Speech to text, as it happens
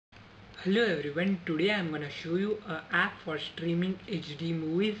Hello everyone, today I'm gonna show you an app for streaming HD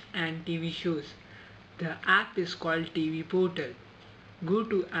movies and TV shows. The app is called TV Portal. Go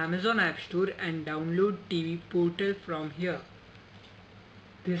to Amazon App Store and download TV Portal from here.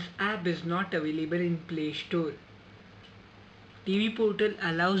 This app is not available in Play Store. TV Portal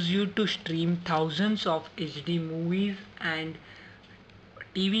allows you to stream thousands of HD movies and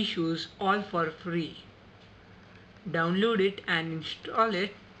TV shows all for free. Download it and install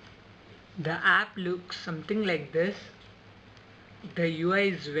it. The app looks something like this. The UI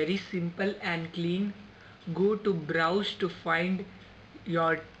is very simple and clean. Go to browse to find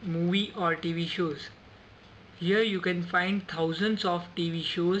your movie or TV shows. Here you can find thousands of TV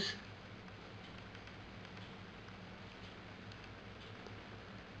shows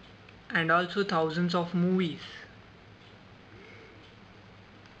and also thousands of movies.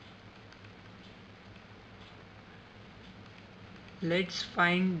 Let's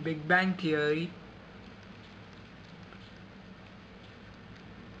find Big Bang Theory.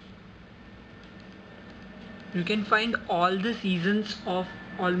 You can find all the seasons of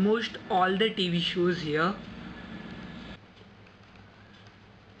almost all the TV shows here.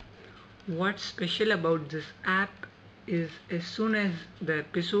 What's special about this app is as soon as the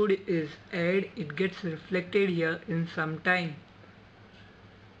episode is aired, it gets reflected here in some time.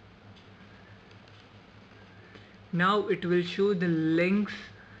 Now it will show the links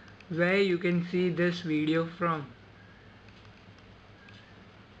where you can see this video from.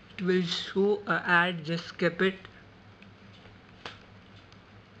 It will show an ad, just skip it.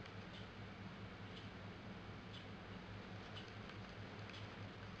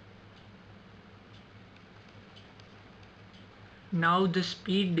 Now the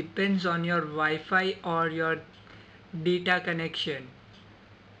speed depends on your Wi-Fi or your data connection.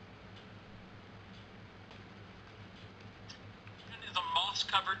 Is a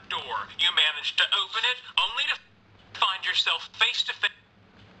moss-covered door. You managed to open it only to find yourself face to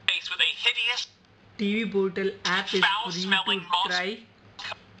face with a hideous, TV Portal app is free to try.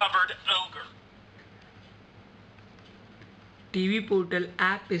 Covered ogre. TV Portal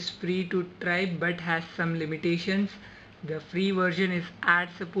app is free to try but has some limitations. The free version is ad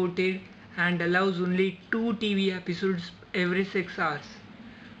supported and allows only 2 TV episodes every 6 hours.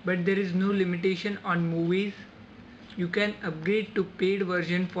 But there is no limitation on movies. You can upgrade to paid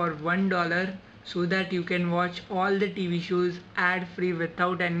version for $1 so that you can watch all the TV shows ad free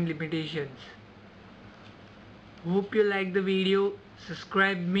without any limitations. Hope you like the video.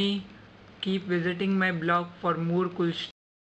 Subscribe me. Keep visiting my blog for more cool stuff.